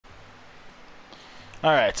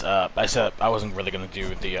Alright, I said I wasn't really gonna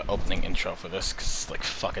do the opening intro for this, because, like,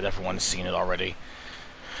 fuck it, everyone's seen it already.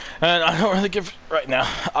 And I don't really give right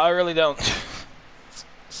now. I really don't.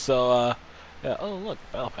 So, yeah, oh look,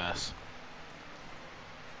 Battle Pass.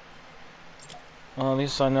 Well, at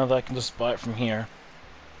least I know that I can just buy it from here.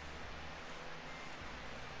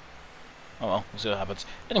 Oh well, we'll see what happens.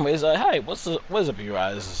 Anyways, hi, what is up, you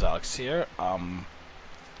guys? This is Alex here. And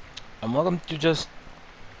welcome to just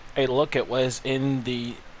a look at what is in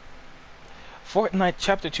the Fortnite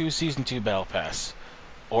Chapter 2 Season 2 Battle Pass.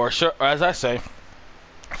 Or as I say,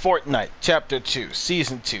 Fortnite Chapter 2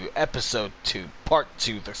 Season 2 Episode 2 Part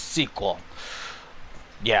 2, the sequel.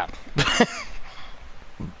 Yeah.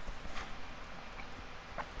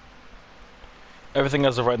 Everything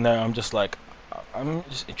as of right now, I'm just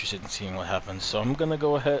interested in seeing what happens. So we're gonna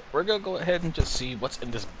go ahead and just see what's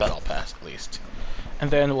in this Battle Pass at least.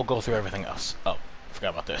 And then we'll go through everything else. Oh, I forgot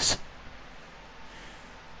about this.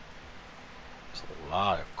 There's a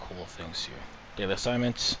lot of cool things here. Daily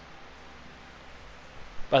assignments.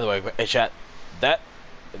 By the way, hey chat,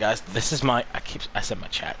 guys, this is my, I said my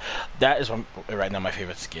chat. That is right now my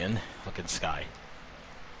favorite skin. Looking sky.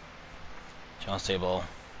 Challenge table.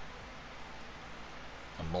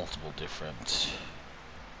 And multiple different.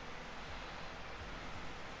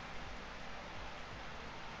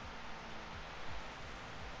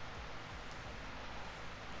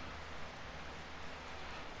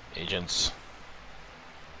 Agents.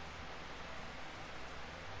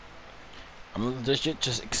 I'm legit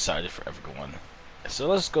just excited for everyone. So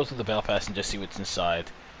let's go through the Battle Pass and just see what's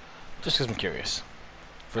inside. Just because I'm curious.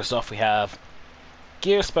 First off, we have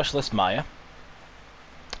Gear Specialist Maya.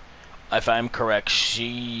 If I'm correct,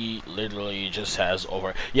 she literally just has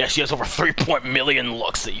over... Yeah, she has over 3 million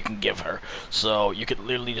looks that you can give her. So you could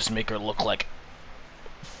literally just make her look like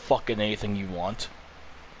fucking anything you want.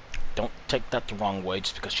 Don't take that the wrong way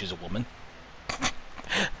just because she's a woman.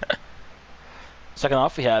 Second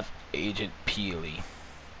off, we have Agent Peely.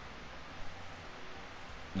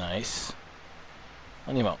 Nice.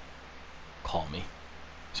 Animo, call me.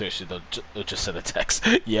 Seriously, they'll just send a text.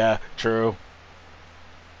 Yeah, true.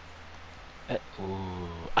 Ooh,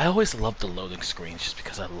 I always love the loading screens just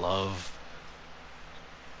because I love...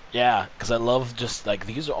 Yeah, because I love just, like,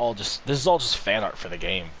 this is all just fan art for the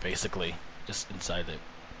game, basically. Just inside it.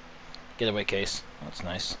 Getaway case. Oh, that's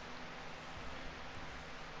nice.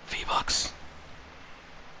 V-Bucks.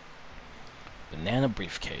 Banana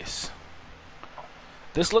briefcase.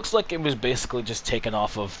 This looks like it was basically just taken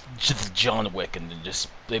off of just John Wick and then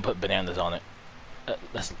they put bananas on it.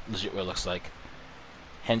 That's legit what it looks like.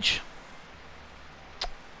 Hench.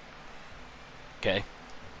 Okay.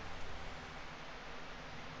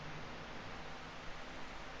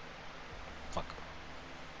 Fuck.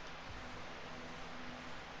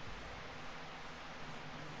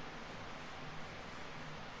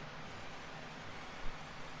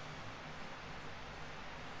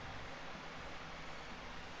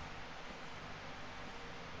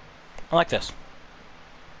 I like this.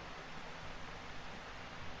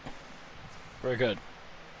 Very good.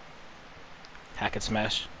 Hack and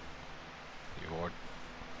smash. Reward.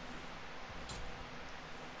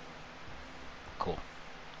 Cool.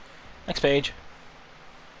 Next page.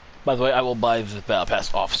 By the way, I will buy the Battle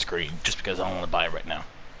Pass off screen just because I don't want to buy it right now.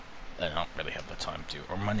 I don't really have the time to,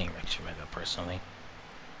 or money actually right now personally.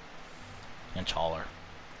 And Challer.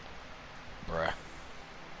 Bruh.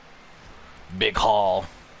 Big haul.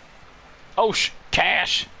 Oh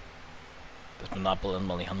cash! That's Monopoly and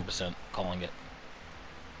money, 100% calling it.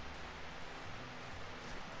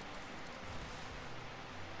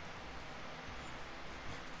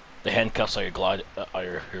 The handcuffs are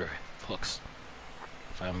your hooks,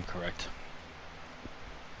 if I'm correct.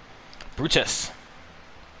 Brutus.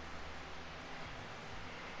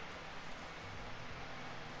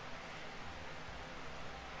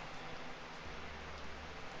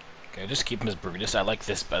 Okay, just keep him as Brutus. I like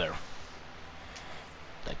this better.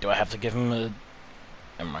 Like, do I have to give him a...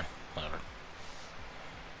 Never mind. Whatever.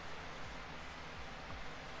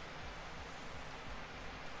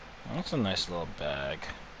 That's a nice little bag.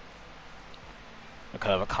 I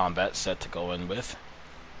kind of a combat set to go in with.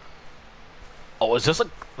 Oh, is this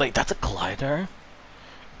like that's a glider?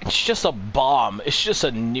 It's just a bomb. It's just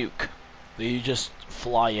a nuke that you just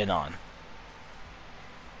fly in on.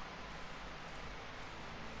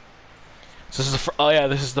 So this is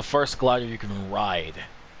this is the first glider you can ride.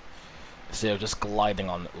 Instead of just gliding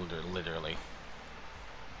on it, literally.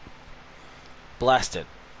 Blast it.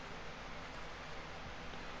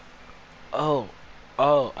 Oh,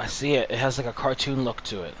 I see it. It has like a cartoon look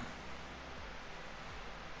to it.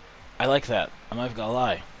 I like that. I'm not even gonna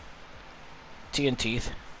lie. TNT.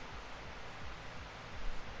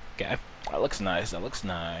 Okay, that looks nice. That looks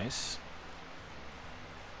nice.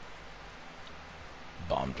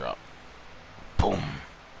 Bomb drop. Boom.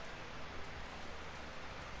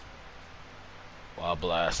 Wild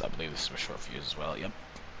blast. I believe this is a short fuse as well. Yep.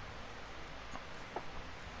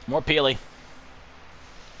 More peely.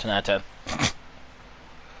 10 out of 10.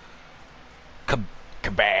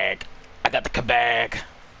 Kabag. I got the kabag.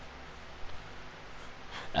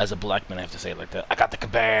 As a black man, I have to say it like that. I got the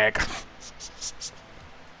kabag.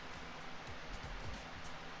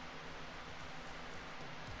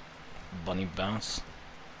 Bunny bounce.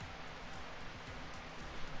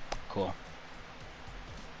 Cool.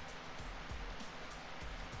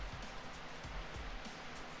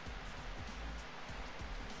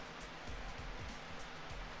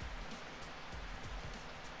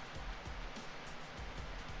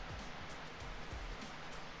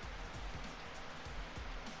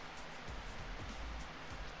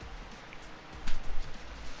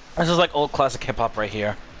 This is like old classic hip hop right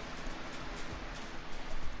here.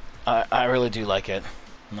 I really do like it.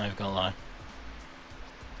 I'm not even gonna lie.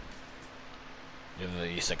 Give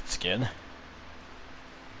the second skin.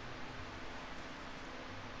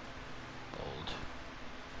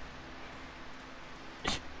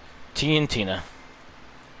 Gold. T and Tina.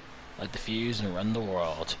 Like the fuse and run the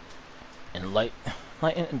world. And light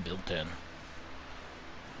and built in.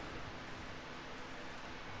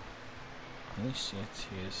 Let me see it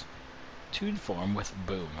is. Tune form with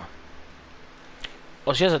boom.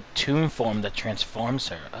 Oh, she has a tune form that transforms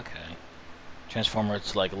her. Okay. Transformer,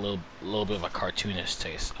 it's like a little bit of a cartoonish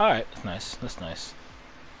taste. Alright, that's nice. That's nice.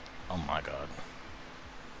 Oh my god.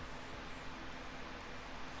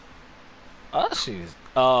 Oh, she's...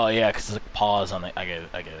 Oh, yeah, because there's like paws on it. I get it.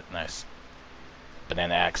 I get it. Nice.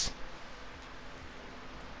 Banana axe.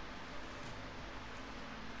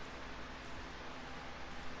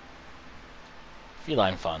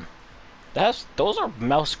 Feline fun. Those are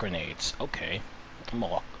mouse grenades. Okay. I'm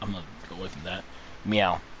gonna go away from that.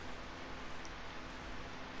 Meow.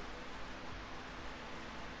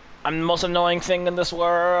 I'm the most annoying thing in this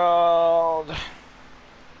world.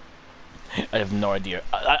 I have no idea.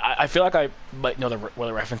 I feel like I might know what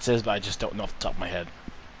the reference is, but I just don't know off the top of my head.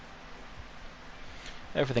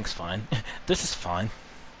 Everything's fine. This is fine.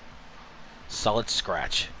 Solid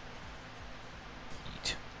scratch.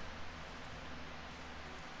 Eat.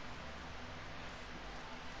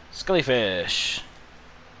 Scullyfish.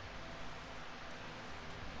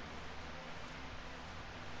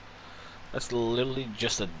 That's literally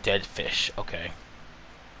just a dead fish. Okay.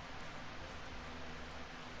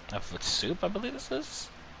 With soup, I believe this is?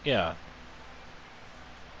 Yeah.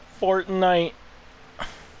 Fortnite.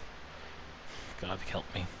 God help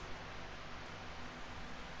me.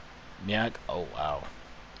 Yeah. Oh, wow.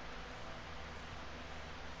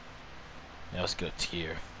 Now let's go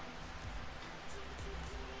tier.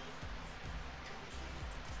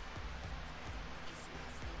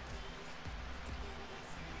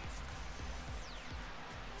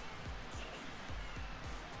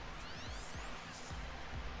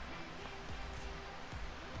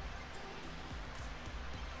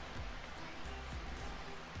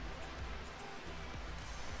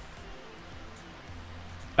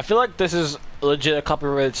 I feel like this is legit a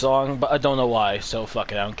copyrighted song, but I don't know why, so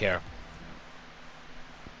fuck it, I don't care.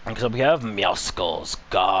 So we have Meowskulls.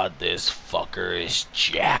 God, this fucker is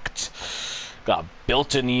jacked. Got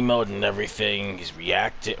built-in emote and everything. He's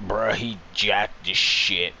reacted, bruh, he jacked this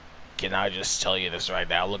shit. Can I just tell you this right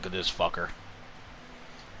now? Look at this fucker.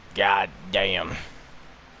 God damn.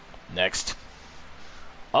 Next.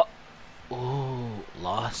 Oh. Ooh,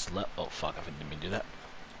 oh fuck, I didn't mean to do that.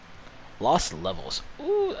 Lost levels.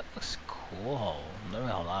 Ooh, that looks cool. Never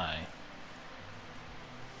gonna lie.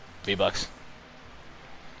 V-Bucks.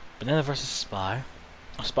 Banana versus Spy.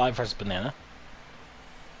 Oh, Spy versus Banana.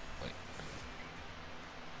 Wait.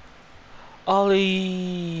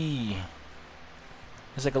 Ollie!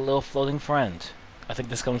 It's like a little floating friend. I think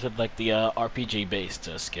this comes with like the RPG based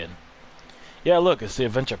skin. Yeah, look, it's the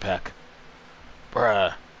adventure pack.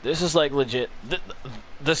 Bruh. This is like legit.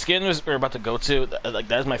 The skin we're about to go to, like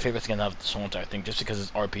that is my favorite skin out of this whole entire thing, just because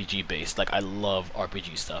it's RPG based. Like I love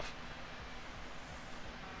RPG stuff.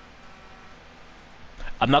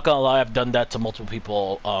 I'm not gonna lie, I've done that to multiple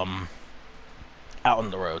people out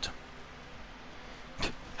on the road.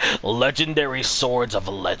 Legendary Swords of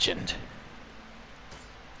a Legend.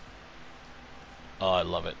 Oh, I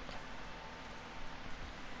love it.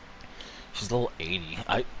 She's level 80.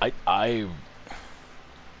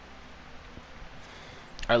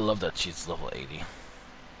 I love that she's level 80.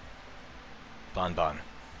 Bon.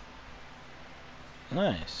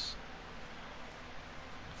 Nice.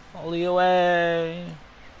 Ollie away.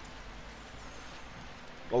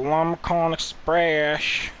 The Lamacon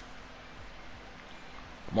Express.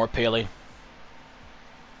 More Paley.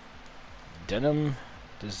 Denim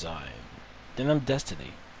Design. Denim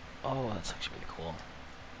Destiny. Oh, that's actually really cool.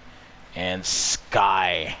 And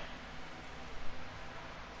Sky.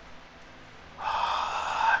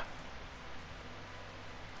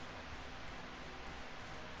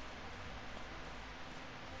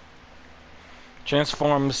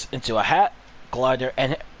 Transforms into a hat, glider,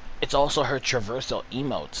 and it's also her traversal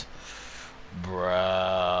emote. Bruh.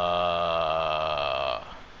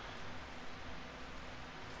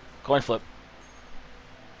 Coin flip.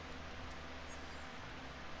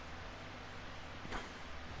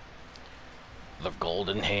 The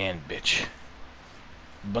golden hand, bitch.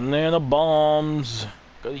 Banana bombs.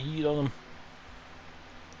 Got heat on them.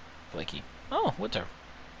 Flaky. Oh, winter.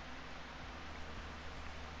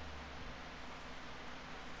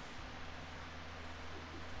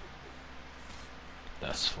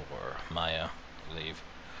 That's for Maya, I believe.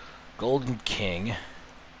 Golden King.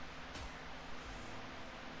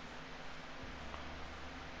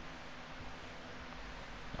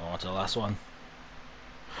 On to the last one.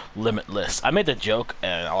 Limitless. I made the joke,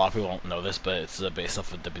 and a lot of people don't know this, but it's based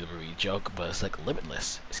off a WWE joke, but it's like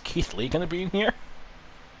Limitless. Is Keith Lee gonna be in here?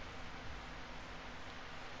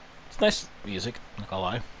 It's nice music, not gonna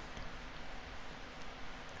lie.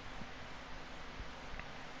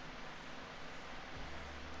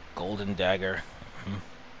 Golden Dagger.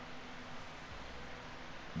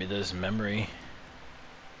 Mida's memory.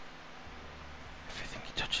 Everything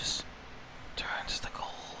he touches turns to gold.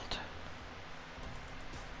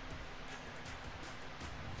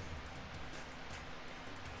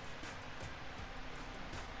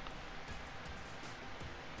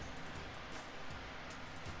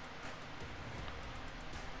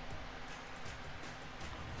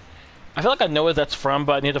 I feel like I know where that's from,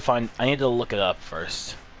 but I need to look it up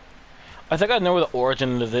first. I think I know where the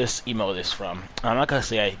origin of this emote is from. I'm not gonna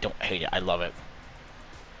say I don't hate it, I love it.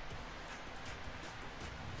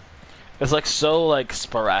 It's like so like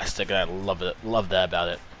sporadic, and I love it. Love that about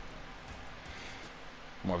it.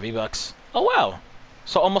 More V-Bucks. Oh wow!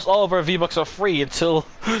 So almost all of our V-Bucks are free until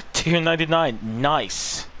tier 99.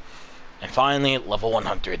 Nice! And finally, level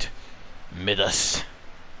 100. Midas.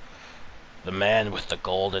 The man with the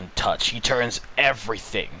golden touch. He turns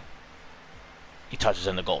everything he touches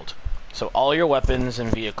into gold. So all your weapons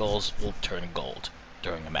and vehicles will turn gold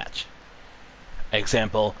during a match.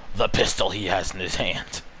 Example, the pistol he has in his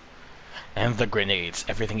hand. And the grenades.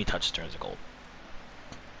 Everything he touches turns to gold.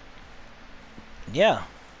 Yeah.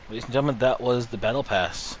 Ladies and gentlemen, that was the Battle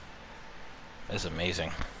Pass. That's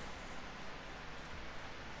amazing.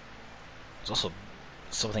 There's also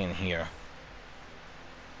something in here.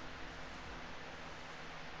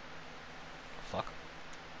 Fuck.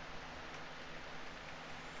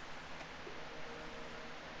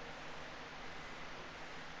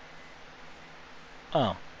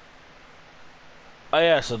 Oh. Oh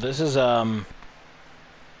yeah, so this is where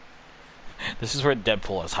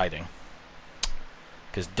Deadpool is hiding.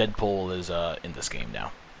 Because Deadpool is in this game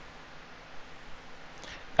now.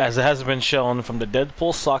 As it has been shown, from the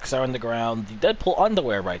Deadpool socks are on the ground, the Deadpool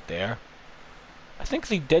underwear right there. I think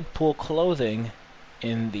the Deadpool clothing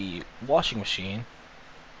in the washing machine.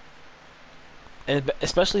 And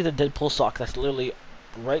especially the Deadpool sock that's literally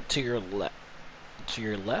right to your left. To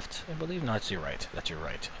your left, I believe? No, it's your right. That's your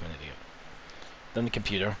right. I'm an idiot. Then the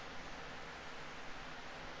computer.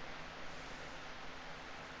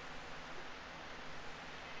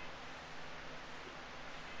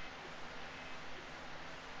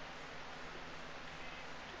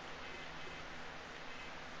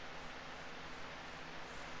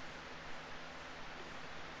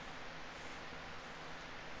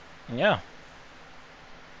 Yeah.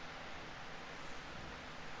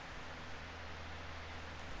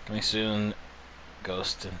 Coming soon,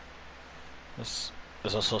 Ghost. And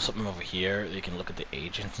there's also something over here. You can look at the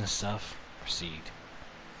agents and stuff. Proceed.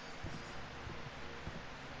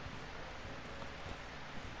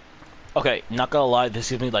 Okay, not gonna lie, this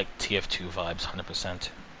gives me like TF2 vibes, 100%.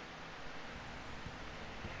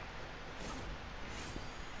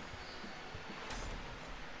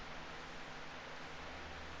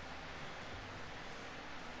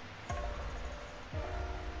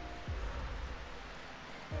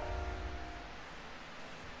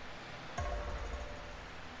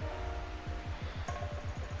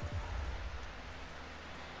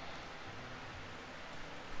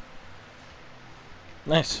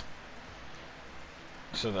 Nice.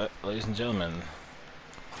 So that, ladies and gentlemen,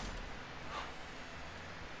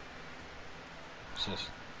 what's this?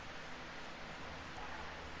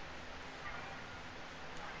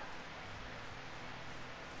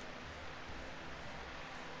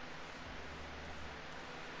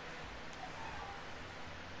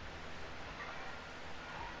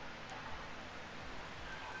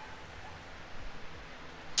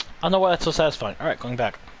 I don't know why that's so satisfying. Alright, going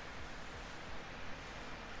back.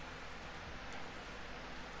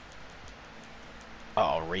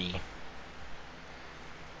 Oh,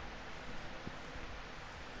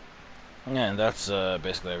 and that's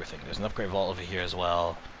basically everything. There's an upgrade vault over here as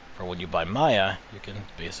well. For when you buy Maya, you can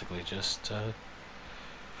basically just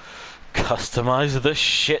customize the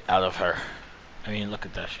shit out of her. I mean, look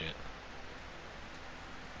at that shit.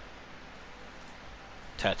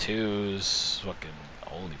 Tattoos, fucking,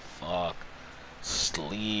 holy fuck.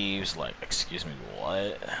 Sleeves, like, excuse me,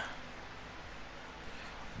 what?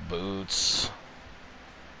 Boots.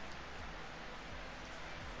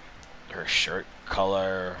 Her shirt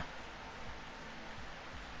color.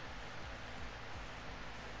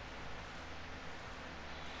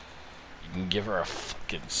 You can give her a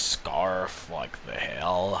fucking scarf, like the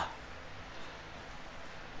hell.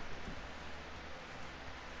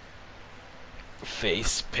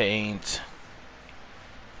 Face paint.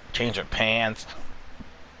 Change her pants.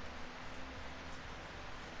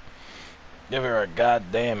 Give her a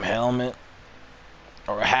goddamn helmet.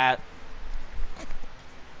 Or a hat.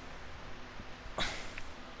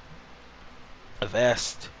 A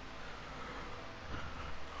vest.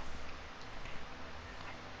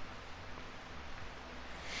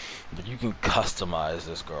 But you can customize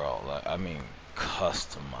this girl. Like, I mean,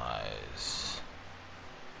 customize.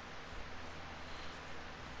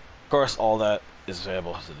 Of course, all that is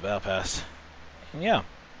available to the Battle Pass. And yeah,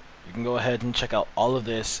 you can go ahead and check out all of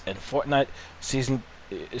this in Fortnite Season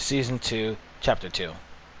 2, Chapter 2.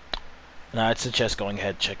 And I'd suggest going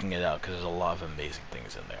ahead and checking it out because there's a lot of amazing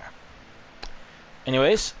things in there.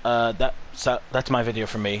 Anyways, that's my video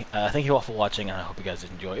for me. Thank you all for watching, and I hope you guys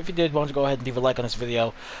did enjoy. If you did, why don't you go ahead and leave a like on this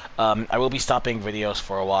video. I will be stopping videos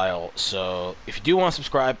for a while, so if you do want to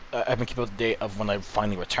subscribe, I've been keeping up to date of when I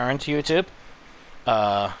finally return to YouTube.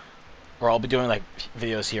 Or I'll be doing like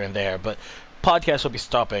videos here and there, but podcasts will be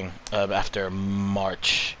stopping after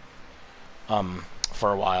March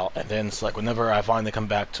for a while, and then it's like whenever I finally come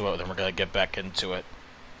back to it, then we're gonna get back into it.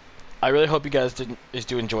 I really hope you guys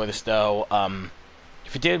do enjoy this though.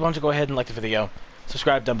 If you did, why don't you go ahead and like the video,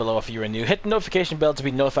 subscribe down below if you're new, hit the notification bell to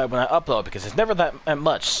be notified when I upload, because it's never that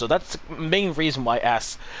much, so that's the main reason why I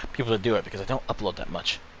ask people to do it, because I don't upload that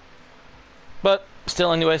much. But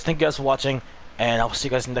still, anyways, thank you guys for watching, and I'll see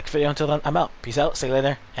you guys in the next video. Until then, I'm out. Peace out, see you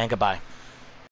later, and goodbye.